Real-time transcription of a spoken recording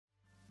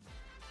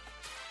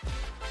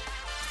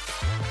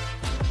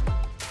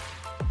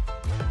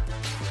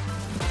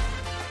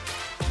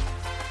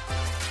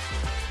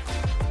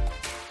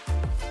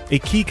A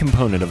key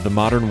component of the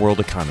modern world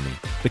economy,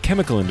 the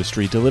chemical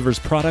industry delivers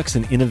products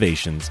and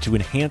innovations to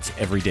enhance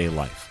everyday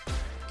life.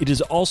 It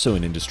is also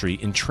an industry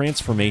in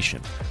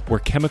transformation, where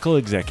chemical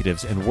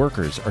executives and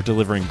workers are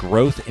delivering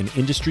growth and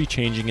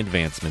industry-changing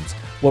advancements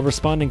while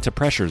responding to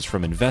pressures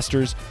from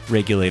investors,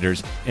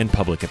 regulators, and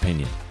public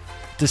opinion.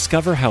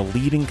 Discover how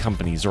leading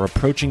companies are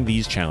approaching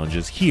these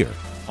challenges here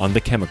on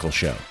The Chemical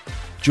Show.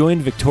 Join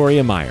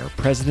Victoria Meyer,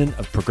 president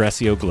of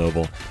Progressio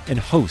Global and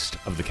host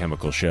of The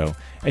Chemical Show,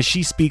 as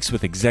she speaks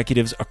with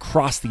executives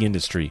across the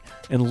industry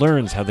and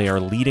learns how they are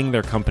leading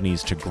their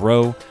companies to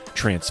grow,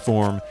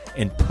 transform,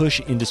 and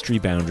push industry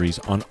boundaries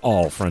on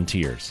all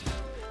frontiers.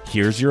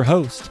 Here's your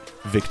host,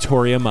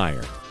 Victoria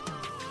Meyer.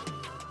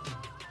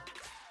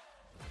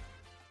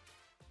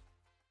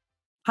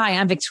 Hi,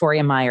 I'm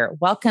Victoria Meyer.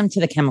 Welcome to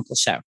The Chemical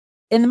Show.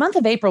 In the month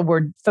of April,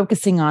 we're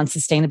focusing on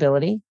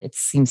sustainability. It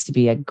seems to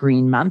be a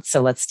green month,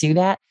 so let's do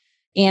that.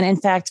 And in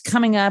fact,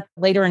 coming up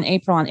later in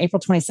April, on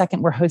April 22nd,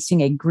 we're hosting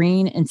a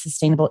green and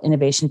sustainable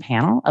innovation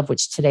panel, of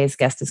which today's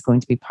guest is going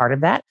to be part of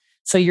that.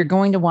 So you're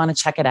going to want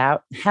to check it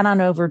out. Head on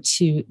over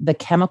to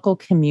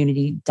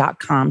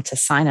thechemicalcommunity.com to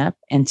sign up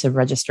and to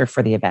register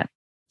for the event.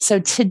 So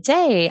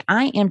today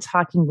I am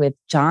talking with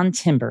John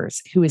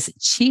Timbers, who is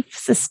Chief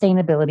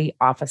Sustainability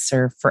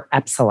Officer for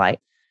Epsolite.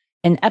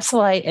 And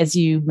Epsolite, as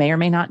you may or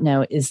may not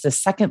know, is the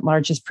second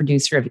largest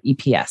producer of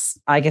EPS,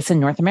 I guess, in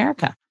North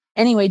America.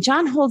 Anyway,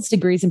 John holds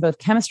degrees in both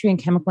chemistry and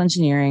chemical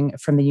engineering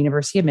from the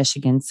University of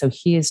Michigan. So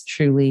he is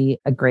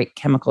truly a great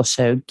Chemical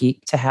Show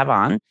geek to have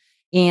on.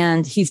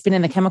 And he's been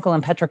in the chemical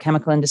and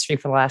petrochemical industry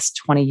for the last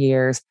 20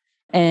 years.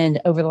 And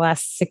over the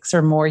last 6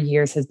 or more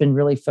years has been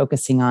really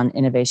focusing on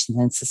innovation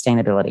and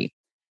sustainability.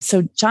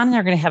 So John and I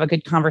are going to have a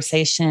good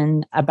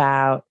conversation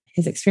about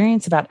his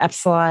experience, about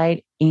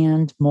Epsolite,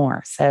 and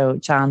more. So,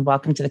 John,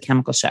 welcome to The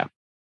Chemical Show.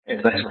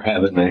 Hey, thanks for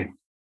having me.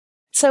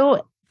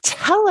 So,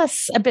 tell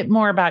us a bit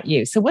more about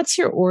you. So, what's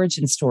your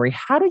origin story?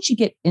 How did you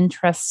get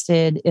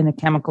interested in the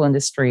chemical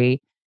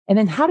industry? And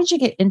then how did you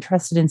get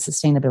interested in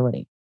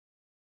sustainability?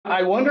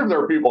 I wonder if there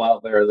are people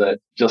out there that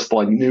just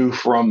knew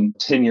from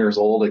 10 years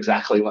old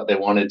exactly what they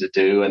wanted to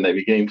do and they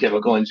became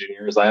chemical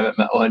engineers. I haven't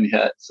met one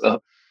yet.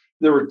 So,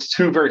 there were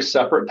two very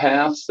separate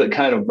paths that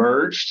kind of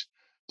merged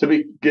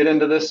to get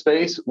into this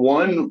space.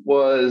 One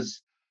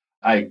was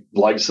I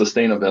liked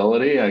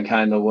sustainability. I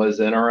kind of was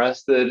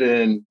interested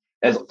in,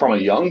 from a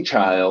young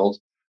child,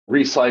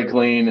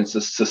 recycling and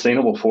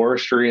sustainable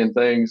forestry and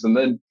things. And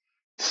then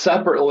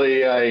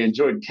separately, I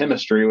enjoyed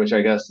chemistry, which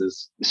I guess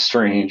is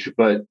strange.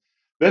 But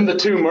then the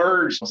two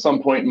merged at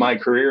some point in my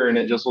career, and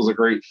it just was a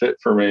great fit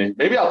for me.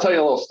 Maybe I'll tell you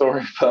a little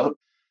story about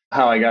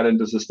how I got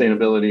into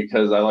sustainability,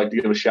 because I like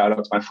to give a shout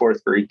out to my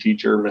fourth grade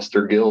teacher,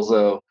 Mr.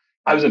 Gilzo.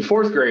 I was in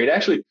fourth grade.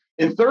 Actually,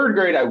 in third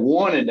grade, I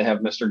wanted to have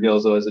Mr.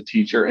 Gilzo as a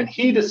teacher, and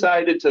he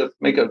decided to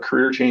make a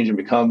career change and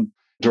become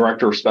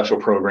director of special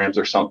programs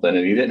or something,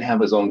 and he didn't have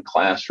his own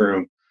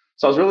classroom.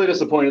 So I was really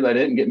disappointed that I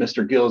didn't get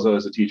Mr. Gilzo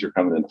as a teacher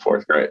coming into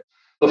fourth grade.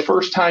 The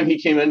first time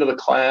he came into the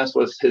class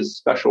with his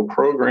special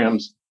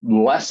programs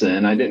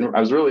lesson, I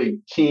was really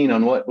keen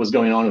on what was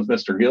going on with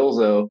Mr.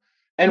 Gilzo,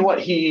 and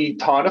what he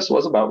taught us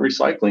was about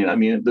recycling. I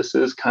mean, this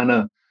is kind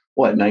of,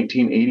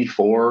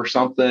 1984 or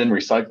something.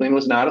 Recycling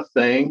was not a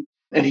thing.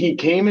 And he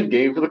came and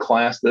gave the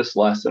class this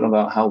lesson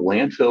about how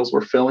landfills were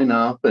filling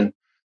up and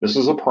this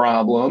was a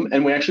problem.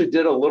 And we actually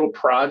did a little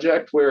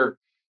project where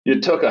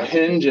you took a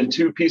hinge and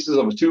two pieces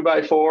of a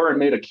 2x4 and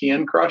made a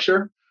can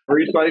crusher,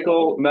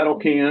 recycle metal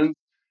cans.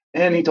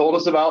 And he told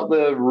us about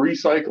the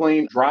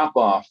recycling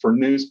drop-off for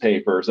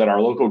newspapers at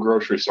our local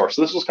grocery store.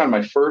 So this was kind of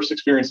my first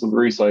experience with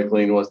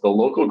recycling. Was the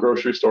local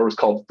grocery store was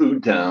called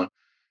Food Town,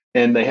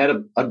 and they had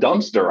a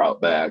dumpster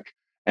out back.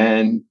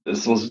 And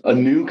this was a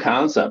new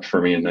concept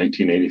for me in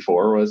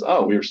 1984 was,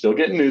 we were still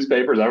getting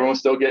newspapers. Everyone was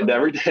still getting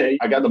every day.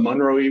 I got the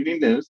Monroe Evening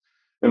News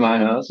in my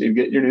house. You'd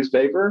get your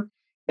newspaper.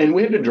 And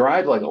we had to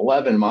drive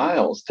 11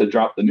 miles to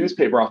drop the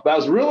newspaper off. But I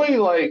was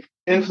really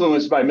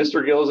influenced by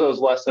Mr. Gilzo's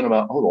lesson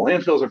about, the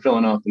landfills are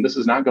filling up and this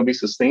is not going to be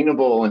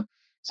sustainable. And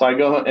so I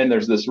go, and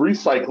there's this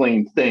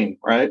recycling thing,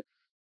 right?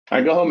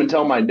 I go home and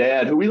tell my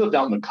dad, who we lived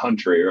out in the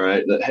country,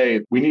 right, that,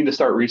 hey, we need to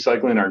start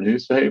recycling our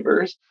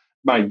newspapers.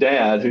 My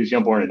dad, who's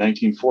born in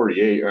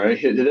 1948, right,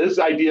 his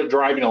idea of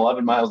driving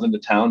 11 miles into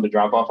town to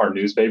drop off our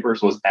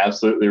newspapers was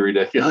absolutely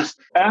ridiculous.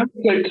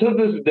 Actually, to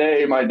this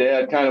day, my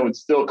dad kind of would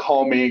still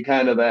call me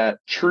kind of that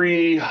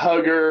tree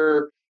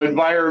hugger,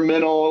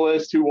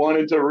 environmentalist who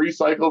wanted to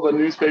recycle the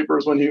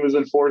newspapers when he was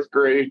in fourth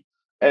grade.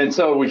 And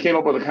so we came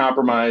up with a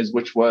compromise,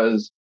 which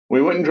was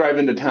we wouldn't drive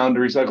into town to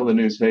recycle the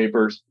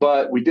newspapers,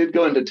 but we did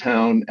go into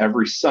town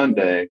every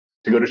Sunday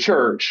to go to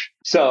church.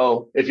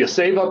 So if you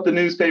save up the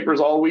newspapers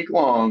all week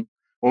long,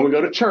 when we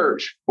go to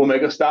church, we'll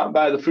make a stop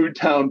by the Food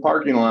Town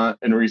parking lot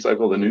and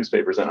recycle the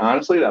newspapers. And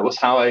honestly, that was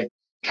how I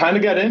kind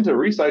of got into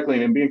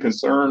recycling and being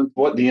concerned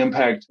what the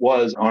impact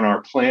was on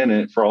our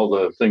planet for all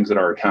the things that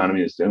our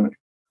economy is doing.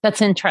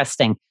 That's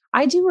interesting.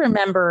 I do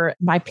remember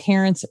my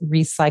parents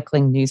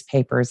recycling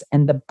newspapers,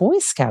 and the Boy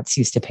Scouts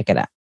used to pick it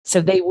up. So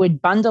they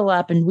would bundle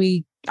up, and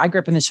I grew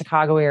up in the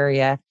Chicago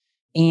area.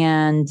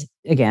 And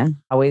again,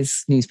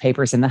 always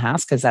newspapers in the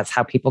house because that's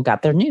how people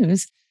got their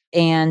news.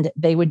 And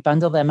they would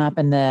bundle them up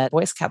and the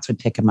Boy Scouts would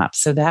pick them up.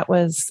 So that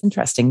was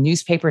interesting.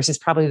 Newspapers is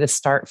probably the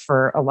start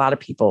for a lot of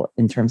people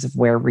in terms of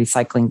where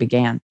recycling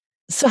began.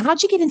 So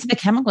how'd you get into the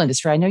chemical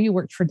industry? I know you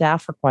worked for Dow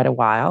for quite a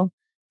while.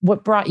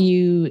 What brought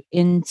you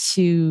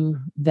into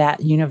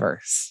that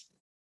universe?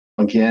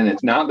 Again,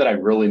 it's not that I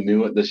really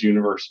knew what this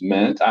universe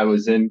meant. I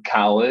was in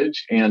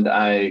college and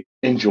I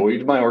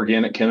enjoyed my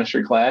organic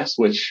chemistry class,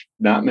 which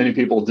not many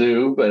people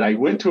do, but I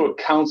went to a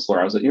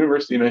counselor. I was at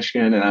University of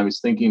Michigan and I was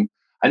thinking,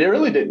 I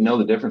really didn't know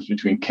the difference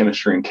between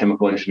chemistry and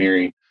chemical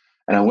engineering.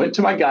 And I went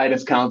to my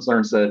guidance counselor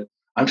and said,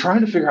 I'm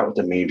trying to figure out what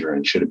to major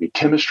in. Should it be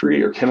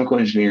chemistry or chemical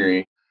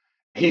engineering?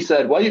 He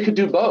said, well, you could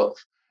do both.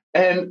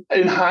 And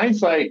in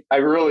hindsight, I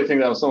really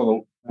think that was some of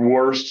the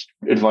worst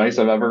advice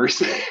I've ever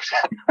received.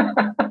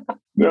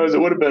 It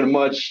would have been a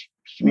much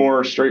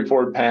more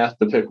straightforward path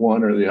to pick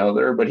one or the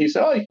other. But he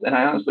said, oh, and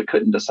I honestly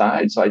couldn't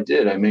decide. So I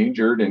did. I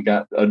majored and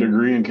got a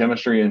degree in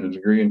chemistry and a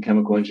degree in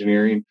chemical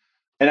engineering.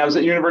 And I was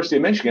at University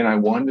of Michigan. I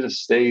wanted to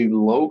stay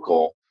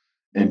local.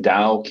 And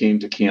Dow came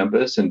to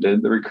campus and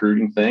did the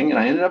recruiting thing. And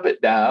I ended up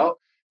at Dow.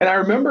 And I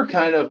remember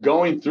kind of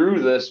going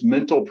through this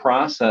mental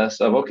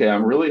process of, okay,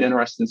 I'm really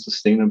interested in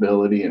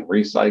sustainability and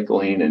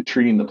recycling and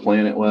treating the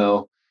planet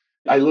well.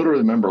 I literally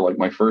remember like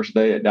my first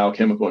day at Dow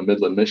Chemical in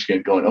Midland,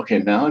 Michigan, going, okay,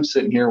 now I'm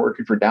sitting here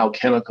working for Dow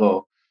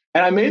Chemical.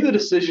 And I made the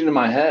decision in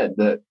my head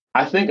that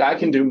I think I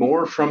can do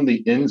more from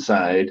the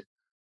inside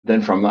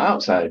than from the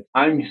outside.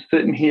 I'm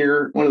sitting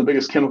here, one of the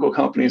biggest chemical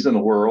companies in the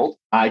world.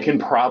 I can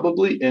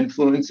probably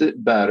influence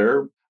it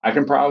better. I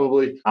can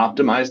probably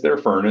optimize their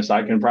furnace.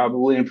 I can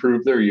probably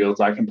improve their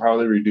yields. I can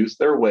probably reduce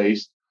their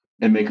waste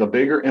and make a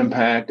bigger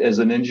impact as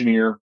an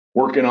engineer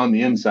working on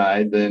the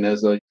inside than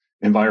as an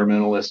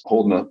environmentalist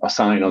holding a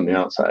sign on the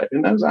outside.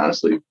 And that was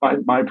honestly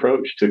my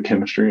approach to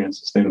chemistry and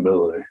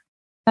sustainability.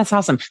 That's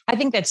awesome. I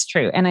think that's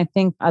true. And I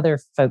think other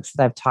folks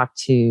that I've talked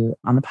to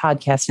on the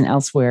podcast and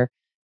elsewhere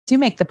do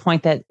make the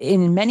point that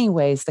in many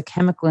ways, the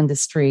chemical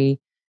industry,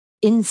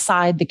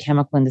 inside the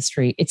chemical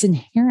industry, it's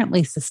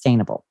inherently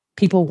sustainable.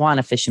 People want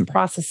efficient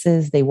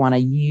processes. They want to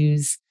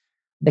use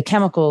the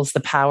chemicals, the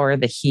power,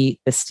 the heat,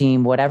 the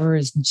steam, whatever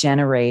is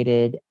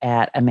generated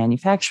at a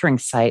manufacturing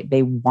site.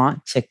 They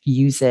want to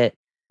use it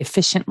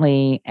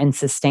efficiently and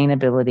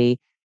sustainability.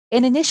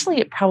 And initially,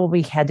 it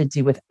probably had to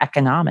do with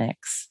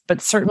economics,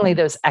 but certainly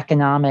those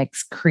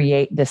economics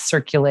create the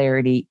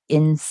circularity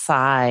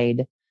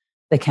inside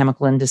the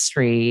chemical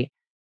industry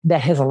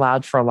that has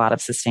allowed for a lot of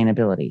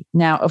sustainability.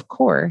 Now, of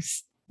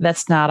course,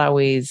 that's not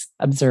always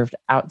observed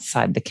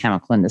outside the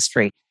chemical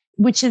industry,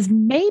 which is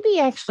maybe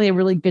actually a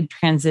really good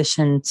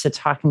transition to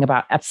talking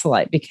about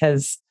Epsolite,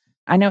 because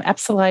I know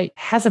Epsolite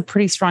has a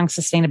pretty strong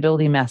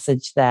sustainability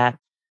message that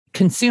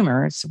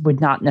consumers would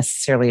not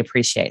necessarily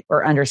appreciate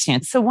or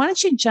understand. So why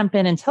don't you jump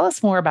in and tell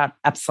us more about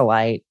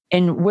Epsolite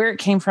and where it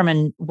came from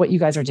and what you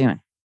guys are doing?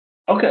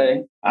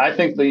 Okay. I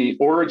think the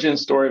origin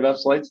story of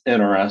Epsolite's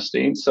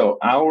interesting. So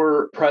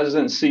our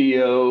president and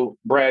CEO,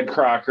 Brad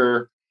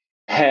Crocker,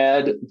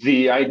 had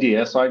the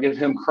idea. So I give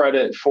him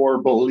credit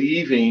for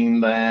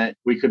believing that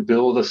we could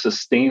build a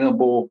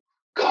sustainable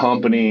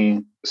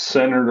company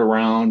centered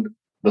around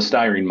the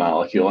styrene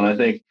molecule. And I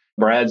think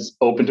Brad's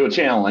open to a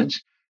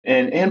challenge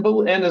and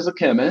as a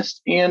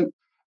chemist. And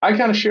I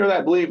kind of share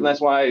that belief. And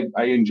that's why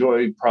I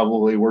enjoy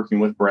probably working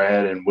with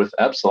Brad and with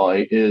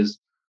Epsolite is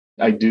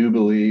I do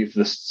believe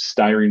the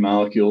styrene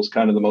molecule is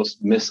kind of the most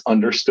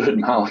misunderstood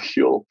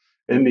molecule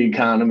in the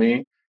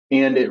economy.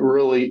 And it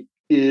really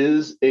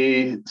is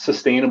a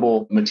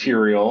sustainable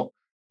material.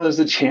 There's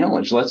a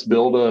challenge. Let's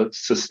build a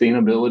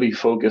sustainability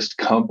focused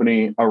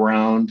company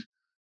around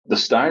the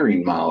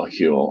styrene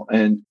molecule.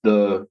 And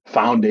the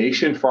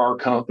foundation for our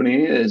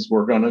company is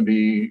we're going to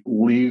be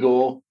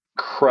legal,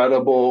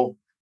 credible,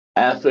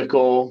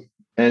 ethical,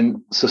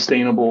 and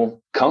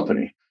sustainable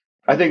company.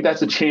 I think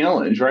that's a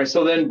challenge, right?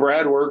 So then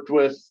Brad worked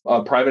with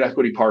a private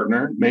equity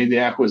partner, made the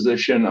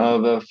acquisition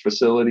of a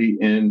facility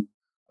in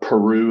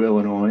Peru,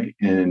 Illinois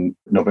in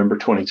November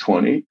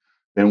 2020.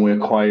 Then we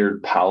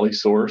acquired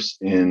Polysource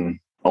in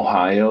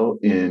Ohio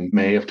in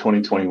May of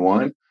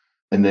 2021.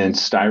 And then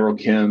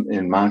Styrochem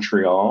in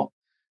Montreal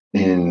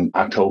in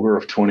October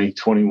of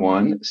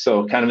 2021.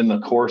 So kind of in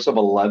the course of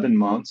 11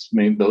 months,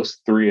 made those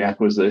three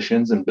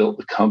acquisitions and built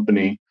the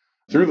company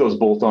through those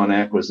bolt-on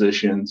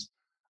acquisitions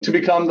to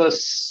become the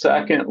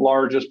second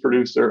largest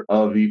producer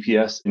of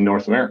EPS in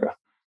North America.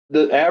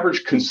 The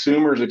average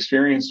consumer's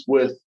experience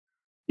with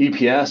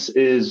EPS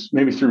is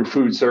maybe through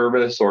food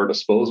service or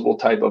disposable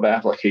type of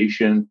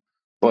application.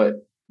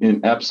 But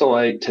in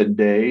Epsolite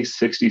today,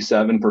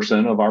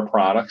 67% of our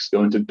products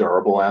go into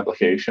durable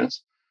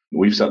applications.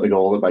 We've set the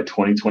goal that by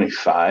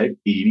 2025,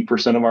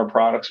 80% of our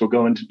products will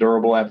go into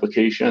durable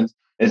applications.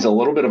 It's a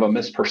little bit of a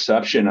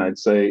misperception, I'd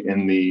say,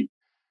 in the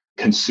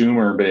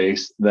consumer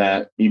base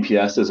that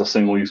EPS is a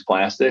single-use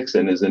plastics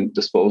and is in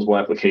disposable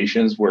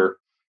applications, where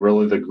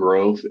really the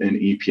growth in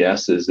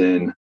EPS is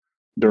in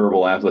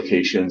durable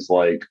applications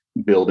like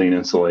building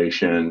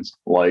insulations,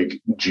 like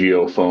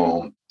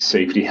geofoam,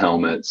 safety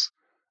helmets.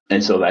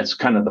 And so that's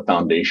kind of the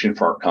foundation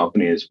for our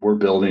company is we're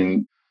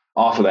building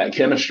off of that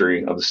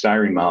chemistry of the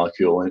styrene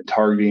molecule and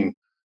targeting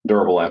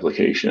durable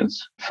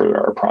applications for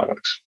our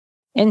products.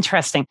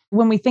 Interesting.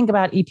 When we think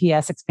about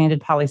EPS,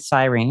 expanded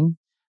polystyrene,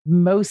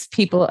 most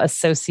people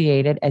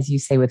associate it, as you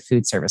say, with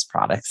food service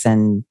products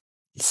and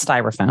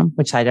styrofoam,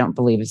 which I don't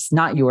believe is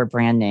not your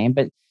brand name,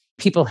 but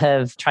people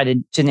have tried to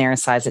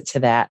genericize it to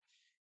that.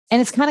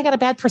 And it's kind of got a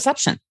bad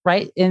perception,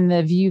 right? In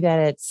the view that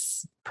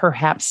it's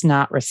perhaps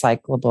not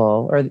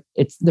recyclable, or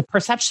it's the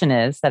perception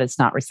is that it's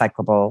not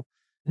recyclable,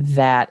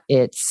 that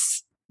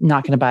it's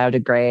not going to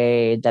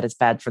biodegrade, that it's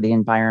bad for the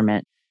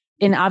environment.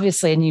 And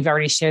obviously, and you've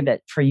already shared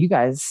that for you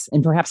guys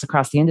and perhaps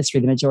across the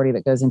industry, the majority of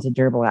it goes into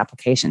durable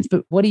applications.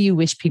 But what do you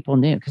wish people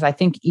knew? Because I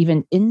think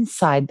even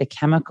inside the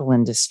chemical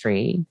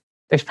industry,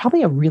 there's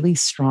probably a really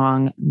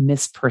strong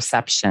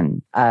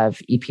misperception of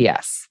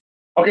EPS.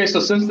 Okay, so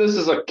since this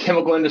is a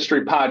chemical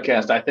industry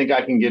podcast, I think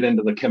I can get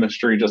into the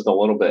chemistry just a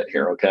little bit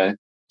here, okay?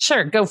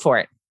 Sure, go for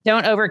it.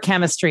 Don't over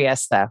chemistry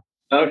us, though.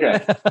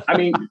 Okay. I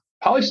mean,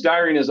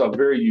 polystyrene is a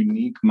very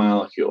unique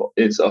molecule.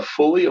 It's a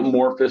fully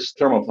amorphous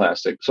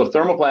thermoplastic. So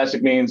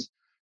thermoplastic means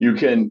you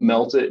can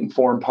melt it and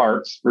form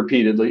parts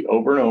repeatedly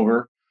over and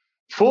over.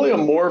 Fully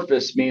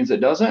amorphous means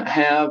it doesn't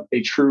have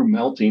a true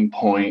melting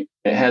point.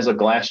 It has a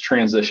glass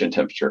transition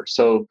temperature.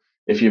 So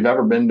if you've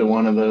ever been to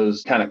one of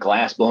those kind of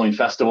glass blowing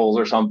festivals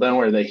or something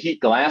where they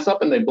heat glass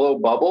up and they blow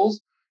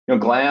bubbles,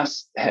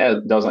 glass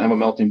doesn't have a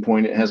melting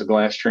point. It has a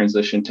glass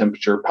transition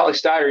temperature.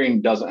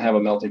 Polystyrene doesn't have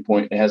a melting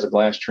point. It has a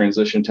glass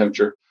transition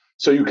temperature.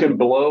 So you can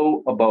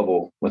blow a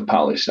bubble with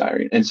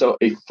polystyrene. And so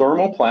a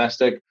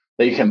thermoplastic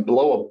that you can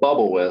blow a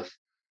bubble with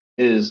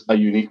is a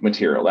unique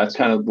material. That's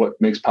kind of what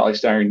makes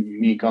polystyrene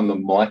unique on the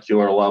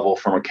molecular level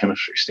from a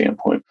chemistry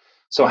standpoint.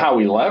 So how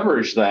we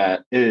leverage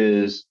that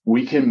is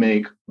we can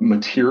make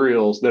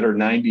materials that are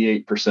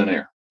 98%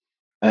 air.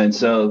 And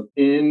so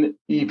in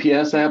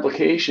EPS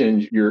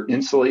applications, you're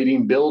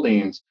insulating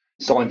buildings,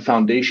 installing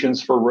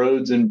foundations for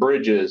roads and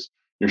bridges,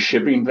 you're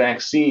shipping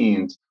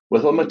vaccines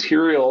with a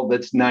material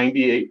that's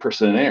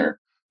 98% air.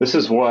 This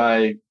is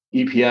why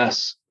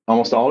EPS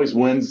almost always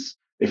wins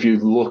if you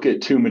look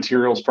at two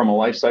materials from a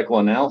life cycle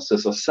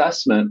analysis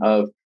assessment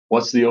of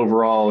what's the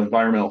overall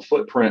environmental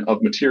footprint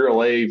of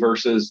material A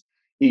versus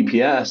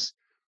EPS.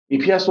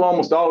 EPS will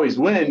almost always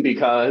win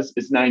because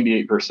it's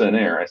 98%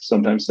 air. I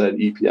sometimes said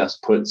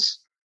EPS puts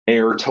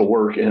air to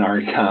work in our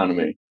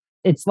economy.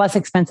 It's less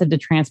expensive to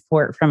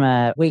transport from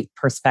a weight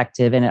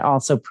perspective, and it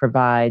also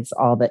provides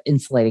all the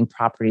insulating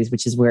properties,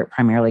 which is where it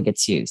primarily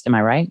gets used. Am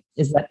I right?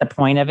 Is that the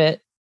point of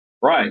it?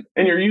 Right.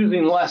 And you're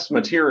using less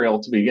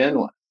material to begin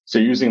with. So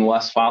you're using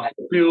less fossil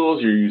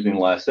fuels, you're using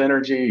less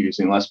energy, you're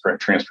using less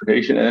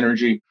transportation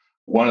energy.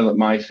 One of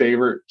my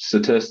favorite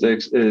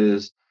statistics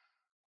is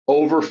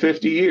over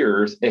 50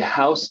 years, a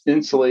house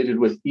insulated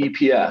with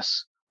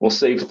EPS will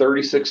save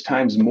 36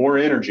 times more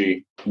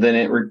energy than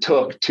it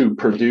took to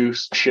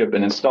produce, ship,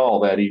 and install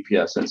that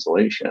EPS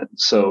insulation.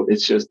 So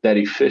it's just that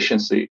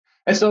efficiency.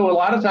 And so a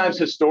lot of times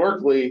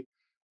historically,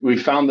 we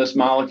found this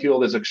molecule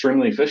that's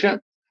extremely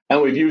efficient,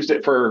 and we've used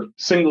it for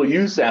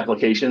single-use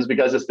applications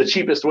because it's the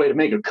cheapest way to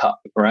make a cup,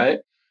 right?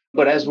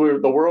 But as the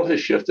world has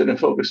shifted and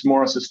focused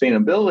more on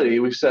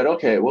sustainability, we've said,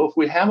 okay, well, if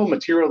we have a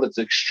material that's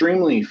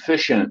extremely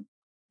efficient,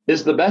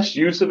 is the best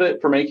use of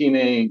it for making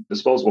a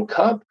disposable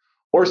cup?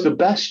 Or is the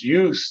best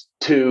use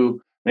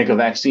to make a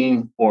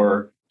vaccine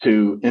or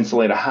to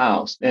insulate a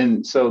house?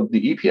 And so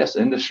the EPS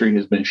industry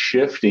has been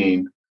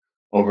shifting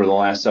over the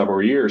last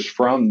several years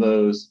from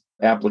those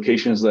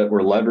applications that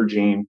were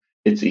leveraging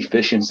its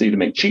efficiency to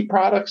make cheap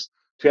products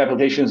to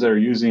applications that are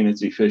using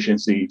its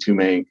efficiency to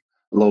make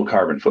low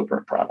carbon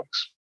footprint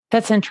products.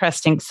 That's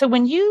interesting. So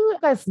when you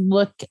guys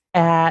look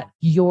at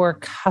your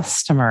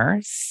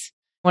customers,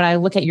 when I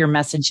look at your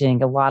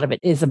messaging, a lot of it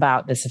is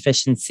about this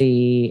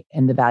efficiency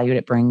and the value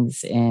it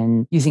brings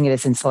in using it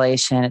as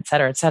insulation, et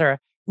cetera, et cetera.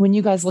 When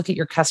you guys look at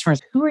your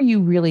customers, who are you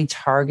really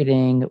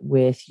targeting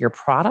with your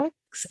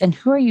products and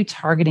who are you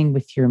targeting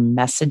with your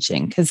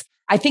messaging? Because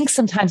I think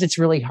sometimes it's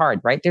really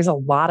hard, right? There's a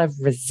lot of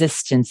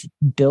resistance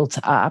built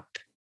up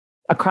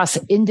across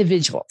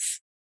individuals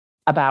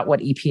about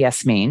what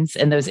EPS means.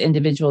 And those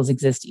individuals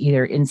exist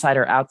either inside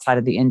or outside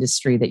of the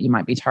industry that you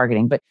might be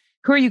targeting. But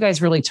who are you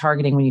guys really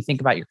targeting when you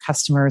think about your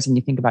customers and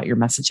you think about your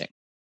messaging?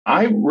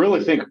 I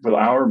really think for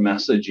our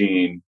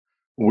messaging,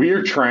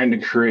 we're trying to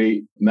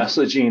create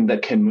messaging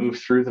that can move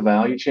through the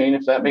value chain,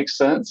 if that makes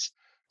sense.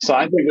 So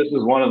I think this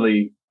is one of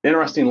the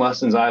interesting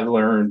lessons I've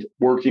learned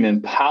working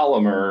in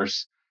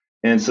polymers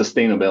and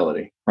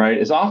sustainability, right?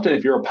 Is often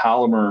if you're a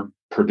polymer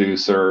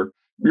producer,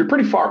 you're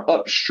pretty far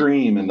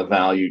upstream in the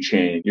value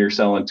chain. You're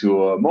selling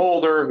to a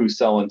molder who's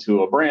selling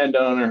to a brand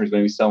owner who's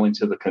maybe selling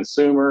to the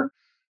consumer.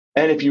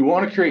 And if you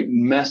want to create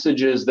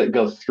messages that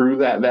go through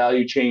that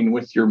value chain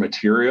with your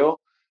material,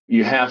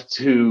 you have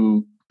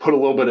to put a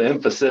little bit of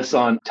emphasis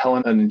on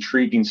telling an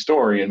intriguing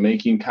story and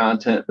making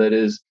content that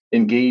is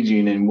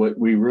engaging. And what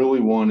we really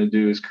want to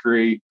do is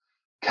create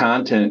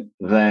content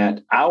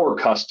that our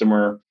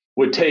customer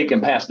would take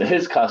and pass to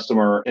his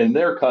customer, and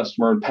their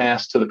customer would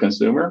pass to the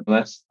consumer. And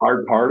that's the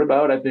hard part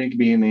about, I think,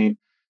 being the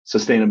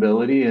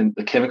sustainability in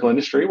the chemical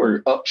industry, where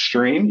you're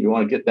upstream. You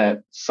want to get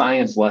that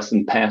science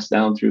lesson passed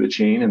down through the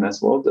chain, and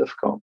that's a little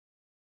difficult.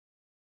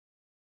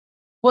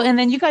 Well, and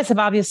then you guys have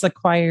obviously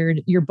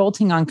you're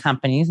bolting on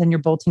companies, and you're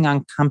bolting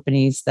on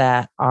companies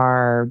that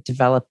are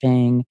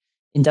developing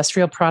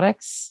industrial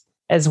products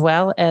as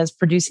well as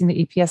producing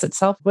the EPS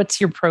itself.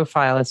 What's your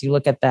profile as you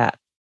look at that?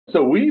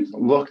 So we've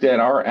looked at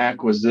our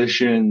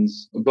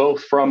acquisitions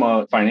both from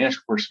a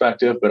financial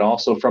perspective, but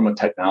also from a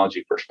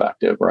technology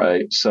perspective,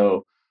 right?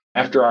 So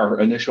after our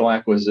initial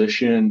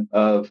acquisition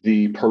of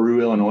the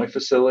Peru, Illinois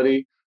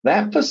facility,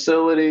 that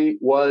facility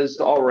was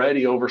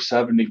already over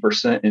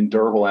 70% in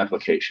durable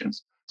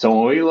applications. So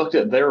when we looked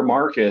at their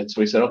markets,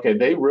 we said, okay,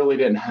 they really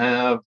didn't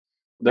have,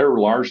 they're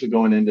largely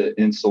going into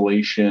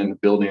insulation,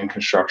 building and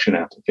construction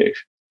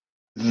applications.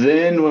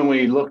 Then when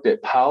we looked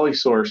at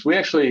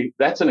PolySource,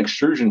 that's an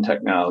extrusion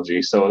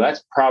technology. So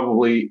that's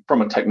probably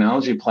from a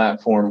technology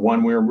platform,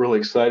 one we're really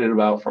excited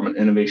about from an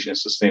innovation and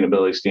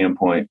sustainability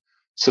standpoint.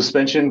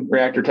 Suspension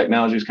reactor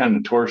technology is kind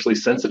of notoriously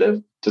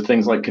sensitive to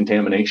things like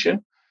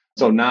contamination.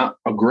 So not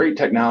a great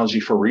technology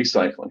for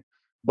recycling.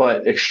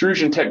 But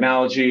extrusion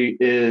technology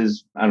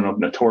is, I don't know if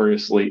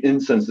notoriously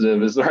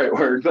insensitive is the right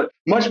word, but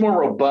much more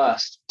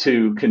robust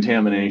to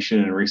contamination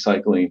and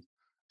recycling.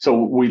 So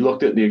we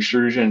looked at the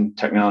extrusion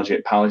technology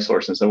at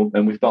PolySource,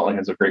 and we felt like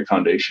it's a great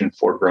foundation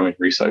for growing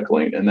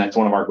recycling. And that's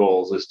one of our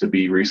goals, is to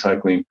be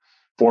recycling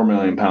 4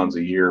 million pounds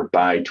a year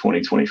by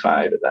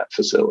 2025 at that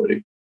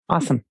facility.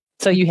 Awesome.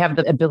 So you have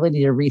the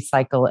ability to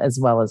recycle as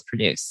well as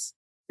produce.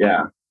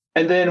 Yeah.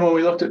 And then when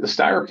we looked at the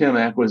Styrochem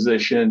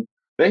acquisition,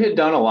 they had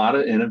done a lot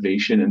of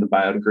innovation in the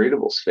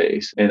biodegradable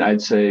space. And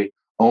I'd say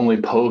only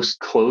post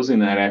closing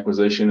that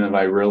acquisition have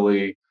I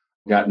really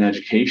got an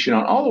education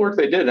on all the work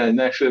they did,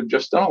 and actually have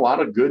just done a lot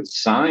of good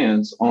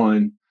science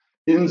on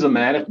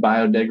enzymatic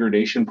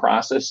biodegradation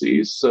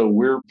processes. So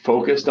we're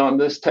focused on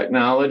this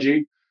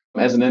technology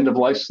as an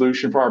end-of-life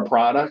solution for our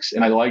products.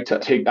 And I like to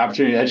take the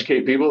opportunity to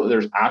educate people that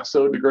there's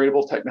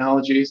oxo-degradable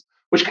technologies,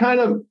 which kind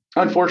of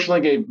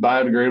unfortunately gave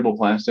biodegradable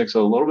plastics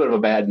a little bit of a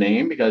bad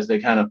name because they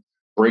kind of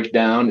break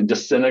down and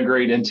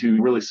disintegrate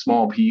into really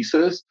small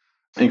pieces,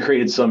 and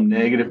created some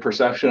negative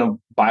perception of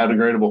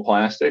biodegradable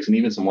plastics, and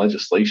even some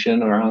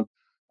legislation around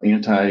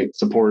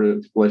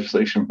anti-supportive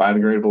legislation of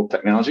biodegradable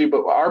technology.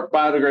 But our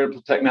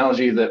biodegradable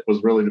technology that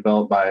was really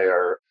developed by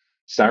our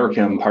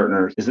Styrochem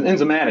partners is an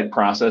enzymatic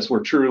process where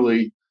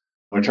truly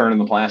we're turning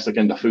the plastic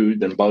into food,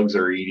 then bugs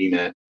are eating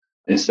it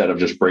instead of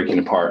just breaking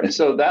apart. And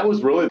so that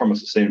was really, from a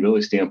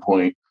sustainability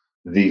standpoint,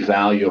 the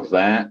value of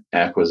that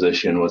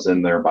acquisition was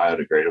in their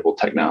biodegradable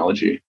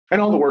technology and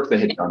all the work they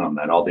had done on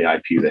that, all the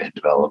IP they had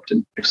developed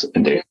and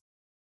data.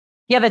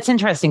 Yeah, that's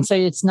interesting. So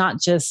it's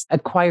not just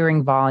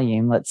acquiring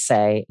volume, let's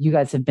say. You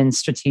guys have been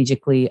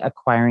strategically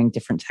acquiring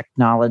different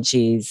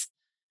technologies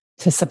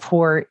to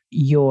support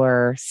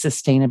your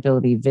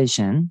sustainability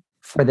vision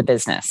for the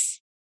business.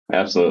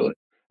 Absolutely.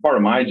 Part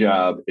of my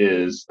job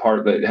is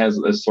part that has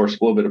a source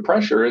of a little bit of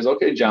pressure is,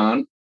 okay,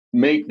 John,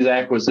 make the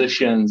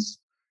acquisitions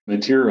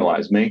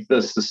materialize, make the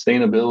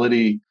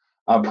sustainability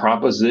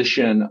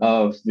proposition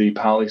of the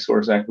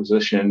PolySource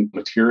acquisition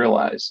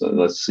materialize. So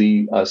let's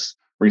see us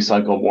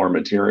recycle more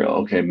material.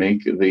 Okay,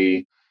 make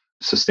the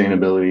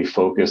sustainability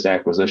focused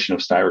acquisition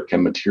of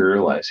Styrochem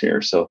materialize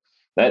here. So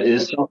that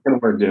is something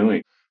we're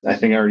doing. I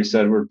think I already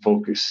said we're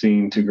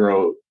focusing to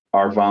grow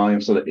our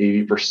volume so that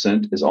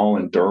 80% is all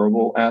in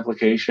durable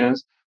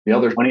applications. The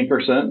other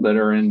 20% that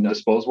are in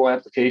disposable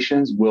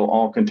applications will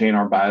all contain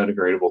our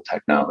biodegradable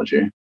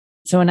technology.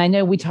 So, and I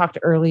know we talked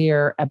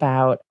earlier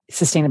about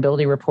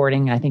sustainability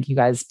reporting. I think you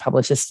guys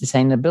publish a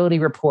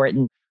sustainability report,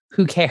 and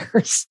who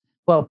cares?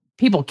 Well,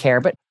 people care,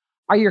 but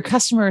are your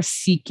customers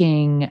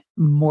seeking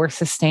more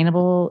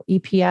sustainable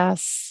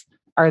EPS?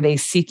 Are they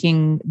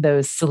seeking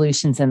those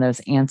solutions and those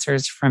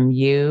answers from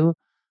you?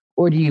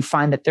 Or do you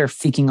find that they're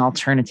seeking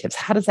alternatives?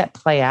 How does that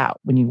play out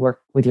when you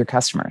work with your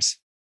customers?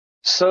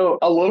 So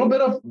a little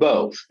bit of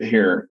both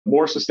here,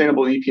 more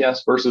sustainable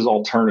EPS versus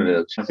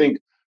alternatives. I think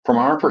from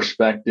our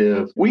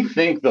perspective, we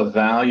think the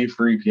value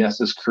for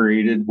EPS is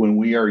created when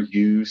we are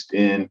used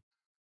in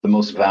the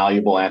most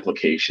valuable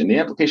application, the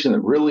application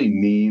that really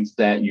needs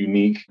that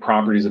unique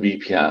properties of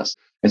EPS.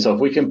 And so if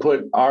we can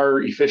put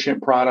our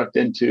efficient product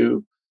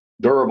into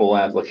durable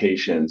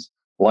applications,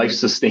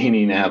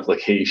 life-sustaining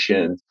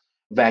applications,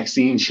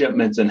 vaccine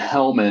shipments and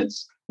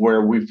helmets,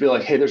 where we feel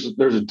like, hey,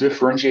 there's a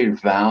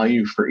differentiated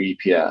value for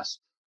EPS.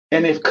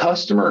 And if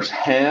customers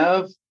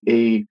have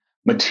a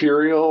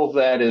material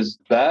that is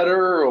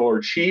better or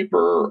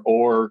cheaper,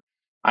 or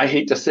I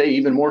hate to say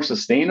even more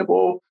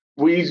sustainable,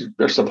 we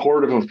are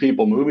supportive of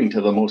people moving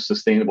to the most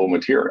sustainable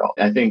material.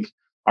 I think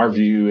our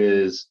view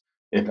is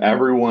if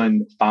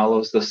everyone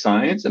follows the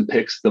science and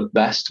picks the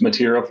best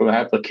material for the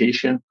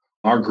application,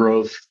 our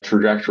growth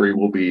trajectory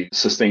will be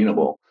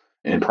sustainable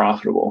and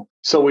profitable.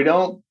 So we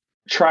don't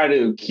try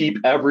to keep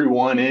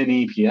everyone in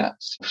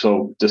EPS.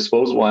 So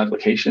disposable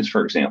applications,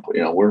 for example,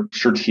 we're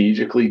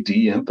strategically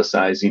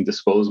de-emphasizing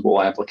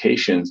disposable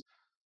applications.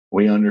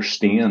 We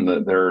understand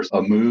that there's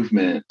a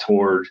movement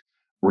toward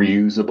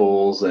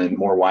reusables and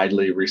more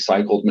widely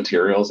recycled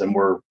materials, and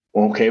we're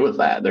okay with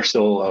that. There's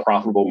still a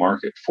profitable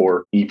market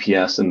for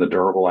EPS and the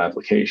durable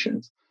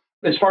applications.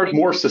 As far as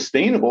more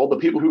sustainable, the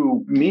people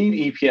who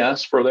need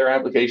EPS for their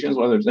applications,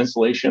 whether it's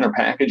installation or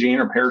packaging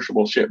or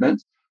perishable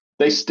shipments,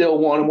 they still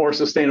want a more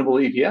sustainable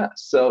EPS.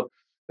 So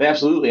they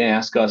absolutely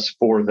ask us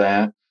for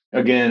that.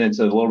 Again, it's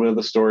a little bit of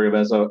the story of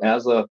as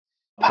a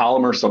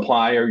polymer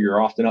supplier,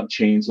 you're often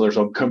upchain. So there's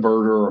a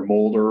converter or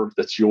molder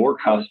that's your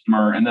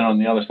customer. And then on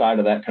the other side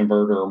of that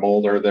converter or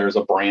molder, there's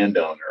a brand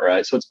owner,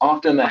 right? So it's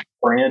often that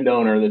brand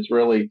owner that's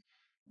really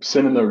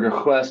sending the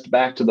request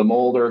back to the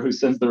molder, who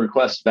sends the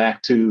request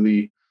back to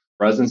the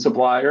resin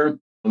supplier.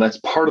 And that's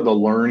part of the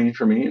learning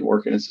for me in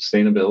working in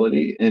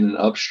sustainability in an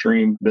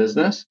upstream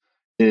business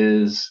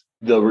is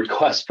the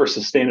request for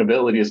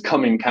sustainability is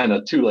coming kind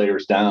of 2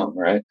 layers down,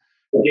 right?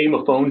 Game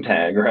of phone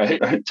tag, right?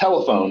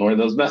 Telephone, where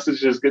those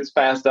messages gets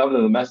passed up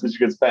and the message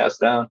gets passed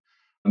down.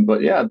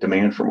 But yeah,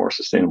 demand for more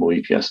sustainable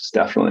EPS is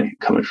definitely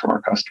coming from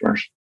our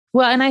customers.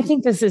 Well, and I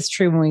think this is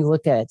true when we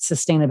look at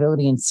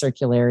sustainability and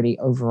circularity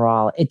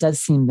overall. It does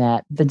seem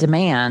that the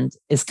demand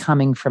is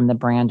coming from the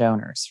brand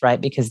owners,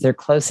 right? Because they're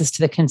closest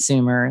to the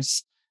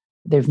consumers.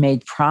 They've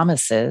made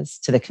promises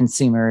to the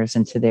consumers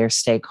and to their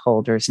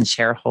stakeholders and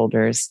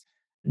shareholders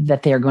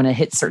that they're going to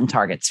hit certain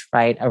targets,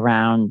 right?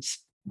 Around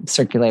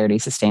circularity,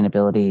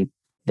 sustainability.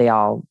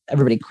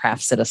 Everybody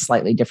crafts it a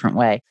slightly different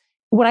way.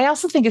 What I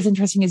also think is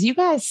interesting is you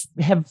guys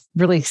have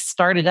really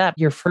started up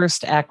your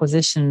first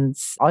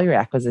acquisitions. All your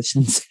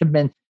acquisitions have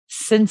been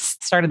since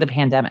the start of the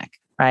pandemic,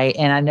 right?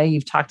 And I know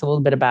you've talked a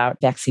little bit about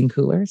vaccine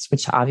coolers,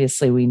 which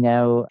obviously we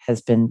know has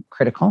been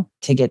critical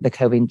to get the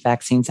COVID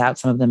vaccines out.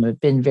 Some of them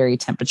have been very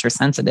temperature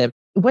sensitive.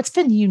 What's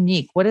been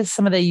unique? What is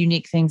some of the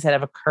unique things that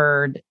have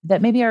occurred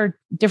that maybe are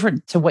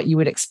different to what you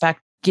would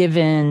expect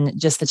given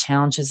just the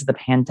challenges of the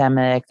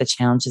pandemic, the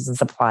challenges of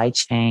supply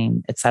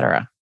chain, et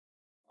cetera?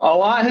 A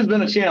lot has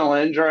been a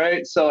challenge,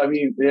 right? So,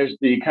 there's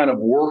the kind of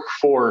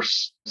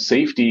workforce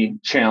safety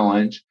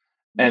challenge.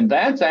 And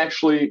that's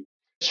actually,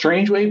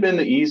 strange way, been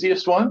the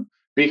easiest one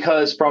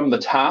because from the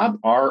top,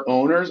 our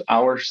owners,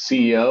 our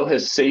CEO,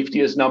 his safety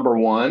is number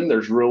one.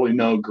 There's really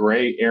no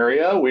gray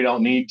area. We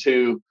don't need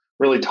to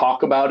really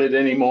talk about it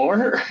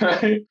anymore,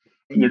 right?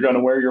 You're going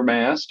to wear your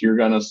mask. You're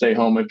going to stay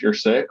home if you're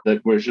sick.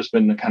 There's just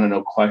been kind of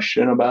no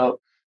question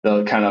about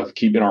the kind of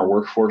keeping our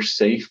workforce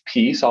safe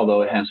piece,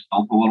 although it has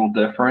felt a little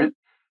different.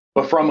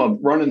 But from a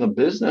running the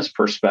business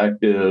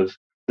perspective,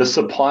 the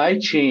supply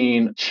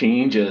chain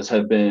changes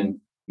have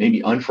been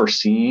maybe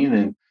unforeseen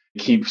and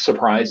keep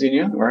surprising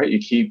you, right? You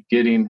keep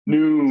getting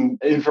new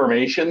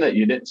information that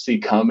you didn't see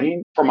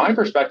coming. From my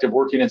perspective,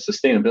 working in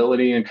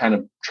sustainability and kind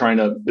of trying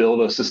to build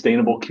a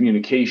sustainable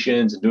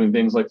communications and doing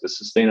things like the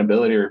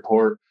sustainability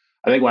report,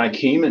 I think when I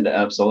came into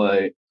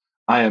Epsilite,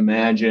 I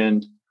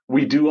imagined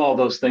we do all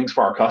those things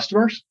for our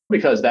customers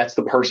because that's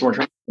the person we're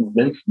trying to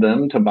convince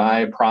them to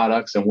buy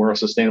products, and we're a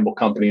sustainable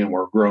company and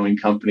we're a growing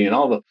company, and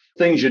all the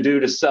things you do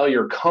to sell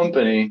your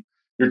company,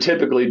 you're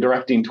typically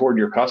directing toward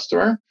your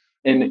customer.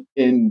 And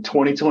in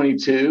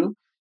 2022,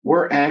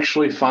 we're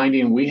actually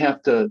finding we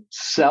have to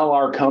sell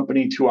our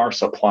company to our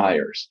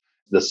suppliers.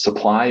 The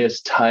supply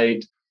is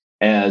tight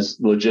as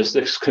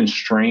logistics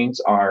constraints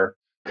are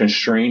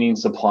constraining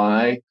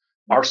supply.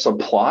 Our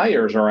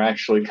suppliers are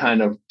actually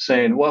kind of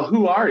saying, well,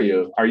 who are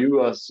you? Are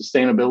you a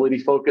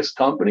sustainability focused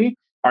company?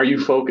 Are you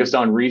focused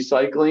on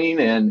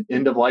recycling and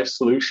end of life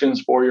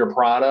solutions for your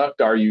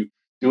product? Are you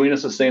doing a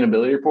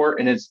sustainability report?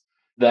 And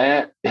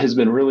that has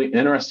been really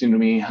interesting to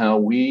me how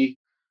we,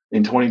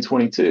 in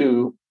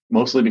 2022,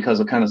 mostly because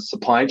of kind of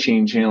supply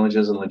chain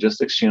challenges and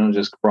logistics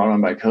challenges brought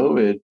on by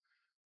COVID,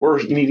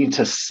 we're needing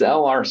to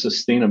sell our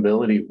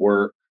sustainability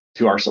work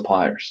to our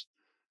suppliers.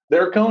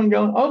 They're going,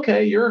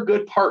 okay, you're a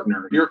good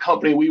partner. You're a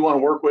company we want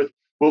to work with.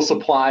 We'll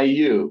supply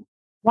you.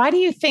 Why do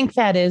you think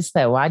that is,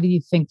 though? Why do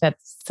you think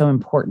that's so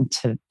important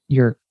to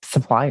your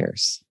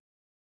suppliers?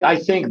 I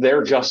think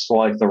they're just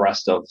like the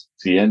rest of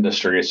the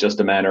industry. It's just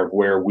a matter of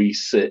where we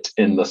sit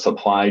in the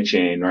supply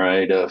chain,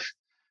 right? Of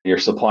your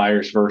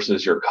suppliers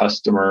versus your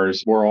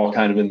customers. We're all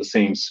kind of in the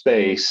same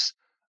space,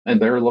 and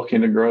they're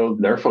looking to grow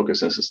their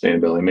focus on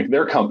sustainability, make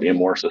their company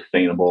more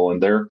sustainable.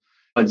 And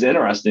what's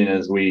interesting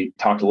is we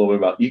talked a little bit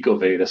about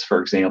EcoVadis,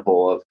 for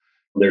example, of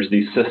there's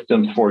these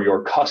systems for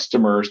your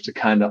customers to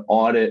kind of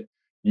audit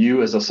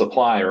you as a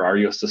supplier. Are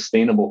you a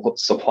sustainable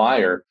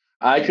supplier?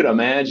 I could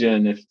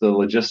imagine if the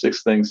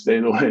logistics things stay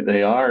the way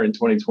they are in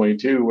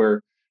 2022,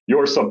 where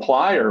your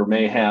supplier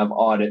may have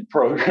audit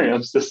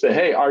programs to say,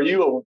 hey, are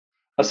you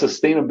a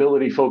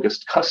sustainability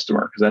focused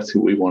customer? Because that's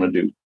who we want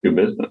to do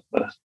business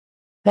with.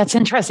 That's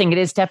interesting. It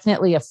is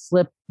definitely a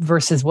flip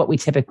versus what we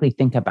typically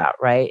think about,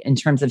 right? In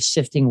terms of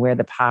shifting where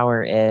the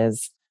power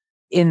is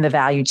in the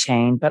value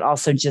chain, but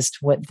also just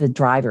what the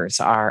drivers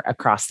are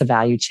across the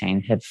value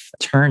chain have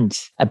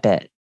turned a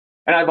bit.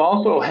 And I've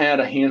also had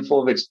a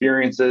handful of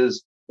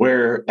experiences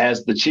where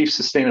as the chief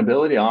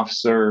sustainability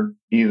officer,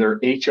 either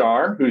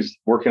HR, who's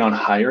working on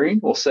hiring,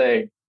 will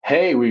say,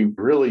 hey, we're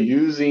really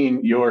using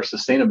your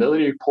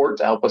sustainability report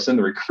to help us in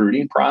the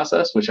recruiting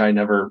process, which I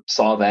never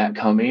saw that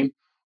coming.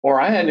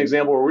 Or I had an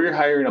example where we were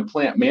hiring a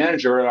plant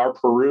manager at our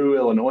Peru,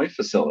 Illinois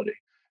facility.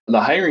 The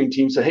hiring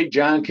team said, hey,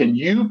 John, can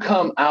you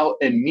come out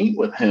and meet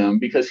with him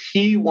because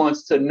he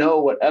wants to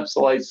know what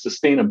Epsilite's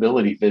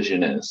sustainability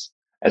vision is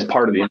as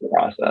part of the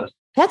process.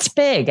 That's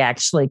big,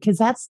 actually, because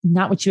that's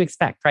not what you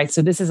expect, right?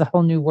 So this is a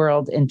whole new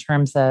world in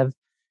terms of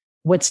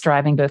what's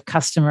driving both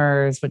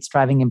customers, what's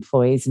driving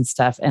employees and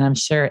stuff. And I'm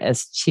sure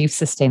as chief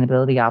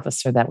sustainability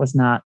officer,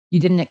 you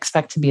didn't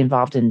expect to be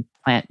involved in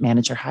plant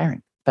manager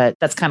hiring, but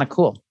that's kind of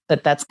cool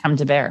that that's come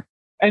to bear.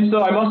 And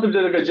so I must have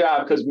did a good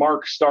job because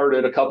Mark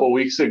started a couple of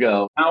weeks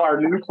ago. Now our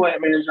new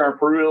plant manager, our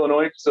Peru,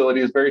 Illinois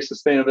facility is very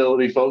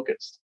sustainability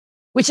focused.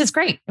 Which is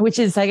great, which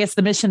is, I guess,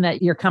 the mission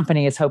that your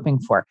company is hoping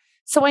for.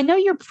 So I know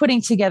you're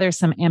putting together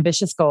some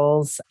ambitious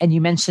goals, and you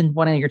mentioned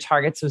one of your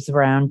targets was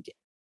around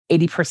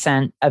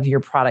 80% of your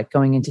product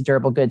going into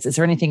durable goods. Is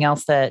there anything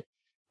else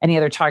any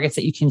other targets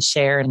that you can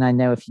share? And I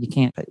know if you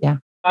can't, but yeah.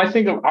 I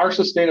think of our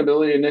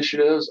sustainability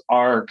initiatives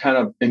are kind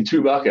of in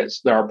two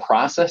buckets. There are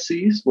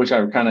processes, which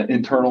are kind of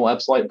internal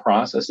Epsilite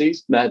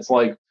processes. That's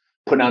like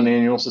putting out an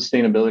annual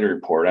sustainability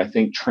report. I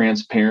think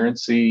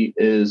transparency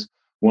is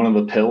one of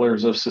the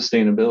pillars of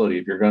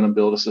sustainability. If you're going to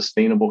build a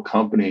sustainable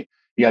company,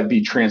 you got to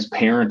be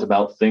transparent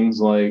about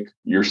things like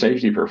your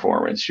safety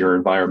performance, your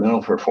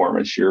environmental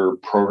performance, your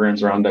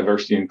programs around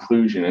diversity and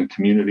inclusion and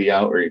community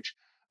outreach.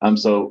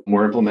 So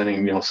we're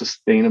implementing,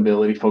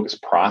 sustainability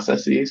focused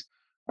processes.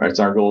 It's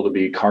our goal to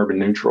be carbon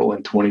neutral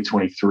in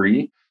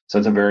 2023. So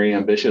it's a very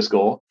ambitious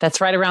goal. That's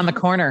right around the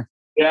corner.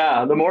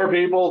 Yeah. The more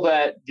people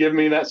that give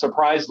me that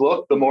surprised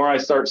look, the more I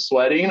start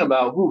sweating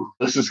about,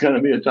 this is going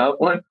to be a tough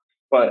one.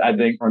 But I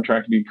think we're on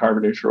track to be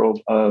carbon neutral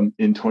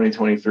in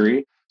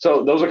 2023.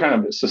 So those are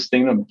kind of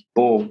sustainable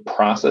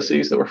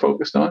processes that we're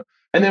focused on.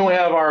 And then we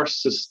have our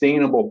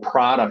sustainable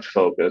product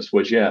focus,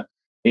 which,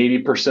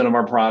 80% of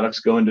our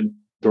products go into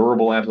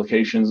durable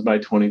applications by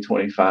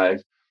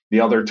 2025. The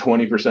other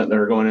 20% that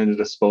are going into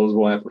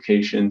disposable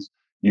applications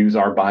use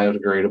our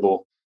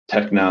biodegradable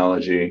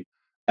technology.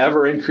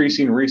 Ever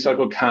increasing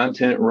recycled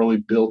content really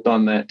built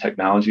on that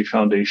technology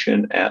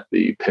foundation at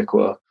the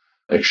Piqua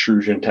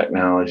extrusion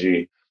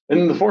technology.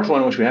 And the fourth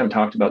one, which we haven't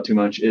talked about too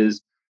much, is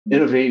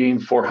innovating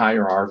for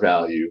higher R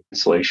value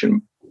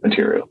insulation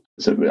material.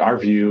 So our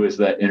view is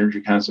that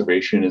energy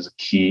conservation is a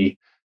key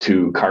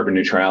to carbon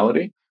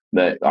neutrality,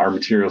 that our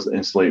materials that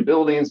insulate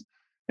buildings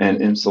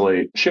and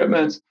insulate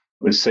shipments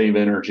will save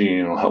energy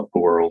and will help the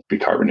world be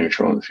carbon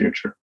neutral in the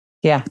future.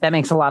 Yeah, that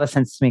makes a lot of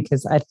sense to me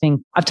because I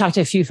think I've talked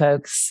to a few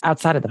folks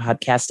outside of the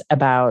podcast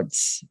about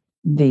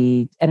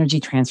the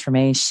energy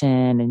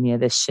transformation and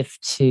the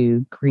shift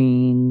to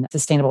green,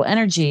 sustainable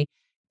energy.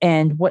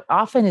 And what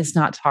often is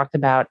not talked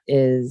about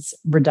is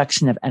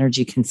reduction of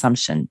energy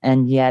consumption.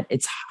 And yet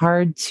it's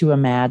hard to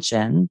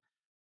imagine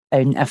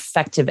an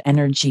effective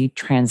energy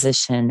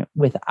transition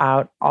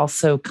without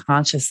also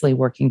consciously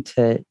working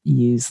to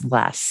use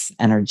less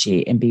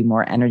energy and be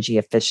more energy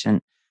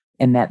efficient.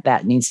 And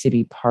that needs to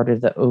be part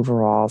of the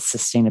overall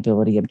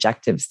sustainability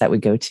objectives that we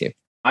go to.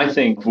 I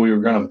think we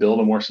were going to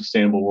build a more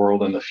sustainable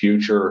world in the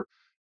future.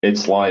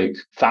 It's like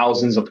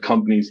thousands of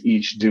companies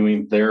each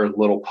doing their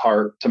little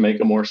part to make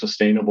a more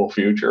sustainable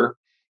future.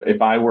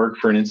 If I work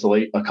for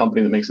a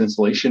company that makes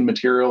insulation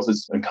materials,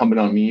 it's incumbent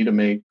on me to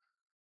make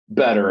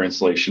better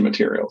insulation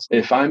materials.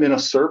 If I'm in a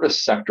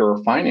service sector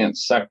or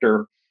finance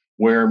sector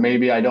where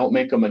maybe I don't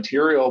make a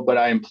material, but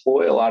I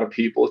employ a lot of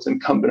people, it's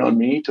incumbent on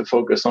me to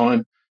focus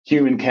on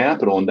human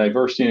capital and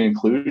diversity and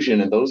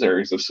inclusion in those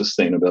areas of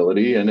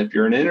sustainability. And if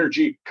you're an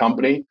energy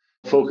company,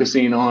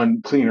 focusing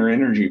on cleaner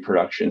energy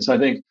production. So I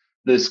think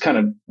this kind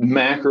of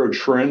macro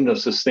trend of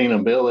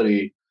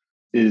sustainability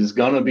is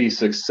going to be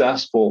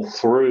successful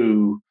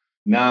through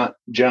not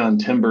John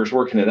Timbers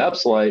working at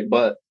Epsilite,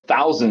 but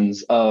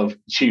thousands of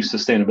chief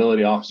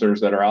sustainability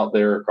officers that are out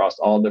there across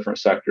all different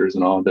sectors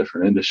and all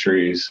different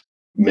industries,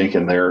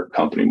 making their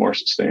company more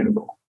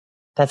sustainable.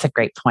 That's a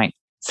great point.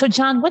 So,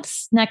 John,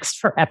 what's next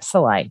for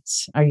Epsilite?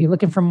 Are you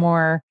looking for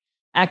more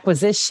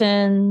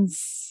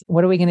acquisitions?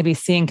 What are we going to be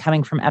seeing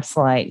coming from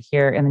Epsilite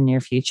here in the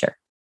near future?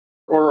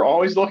 We're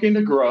always looking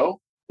to grow.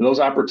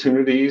 Those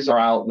opportunities are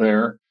out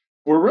there.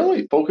 We're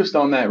really focused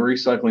on that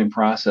recycling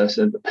process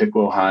at the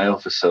Piqua, Ohio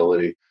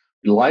facility.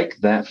 We'd like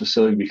that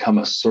facility to become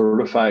a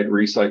certified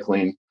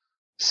recycling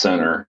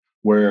center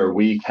where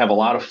we have a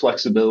lot of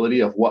flexibility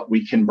of what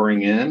we can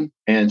bring in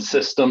and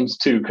systems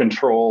to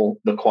control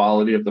the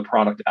quality of the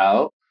product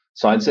out.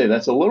 So I'd say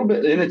that's a little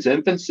bit in its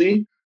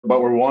infancy,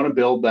 but we want to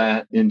build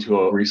that into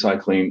a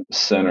recycling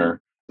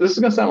center. This is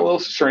going to sound a little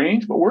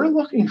strange, but we're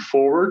looking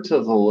forward to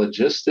the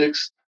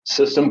logistics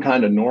system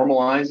kind of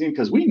normalizing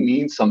because we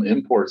need some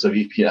imports of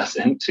EPS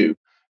into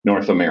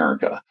North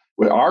America.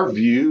 Our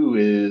view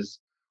is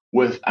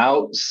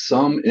without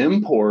some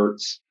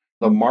imports,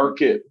 the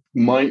market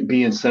might be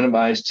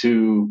incentivized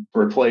to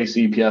replace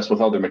EPS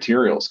with other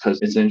materials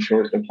because it's in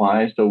short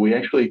supply. So we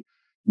actually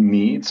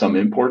need some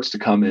imports to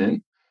come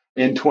in.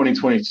 In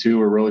 2022,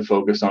 we're really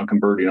focused on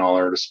converting all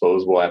our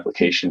disposable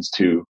applications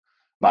to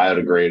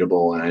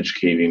biodegradable and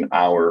educating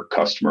our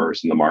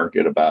customers in the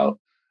market about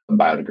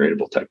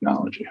biodegradable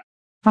technology.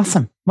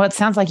 Awesome. Well, it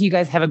sounds like you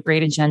guys have a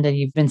great agenda.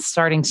 You've been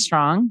starting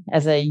strong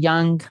as a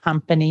young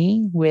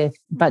company with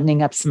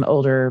buttoning up some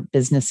older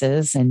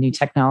businesses and new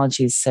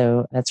technologies.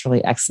 So that's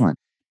really excellent.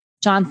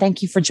 John,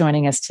 thank you for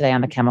joining us today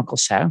on The Chemical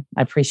Show.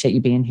 I appreciate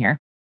you being here.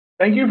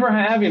 Thank you for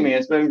having me.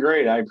 It's been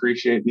great. I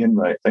appreciate the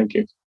invite. Thank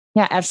you.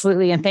 Yeah,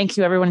 absolutely. And thank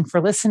you everyone for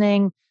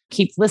listening.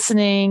 Keep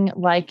listening,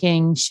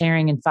 liking,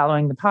 sharing, and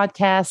following the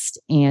podcast.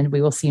 And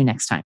we will see you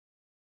next time.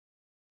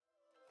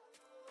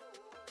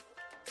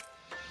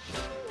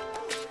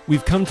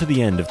 We've come to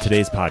the end of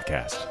today's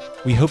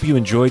podcast. We hope you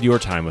enjoyed your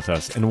time with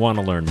us and want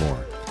to learn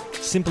more.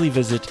 Simply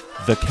visit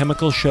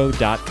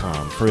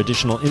thechemicalshow.com for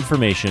additional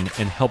information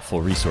and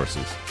helpful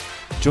resources.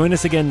 Join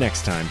us again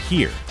next time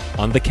here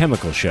on The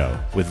Chemical Show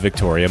with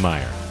Victoria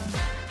Meyer.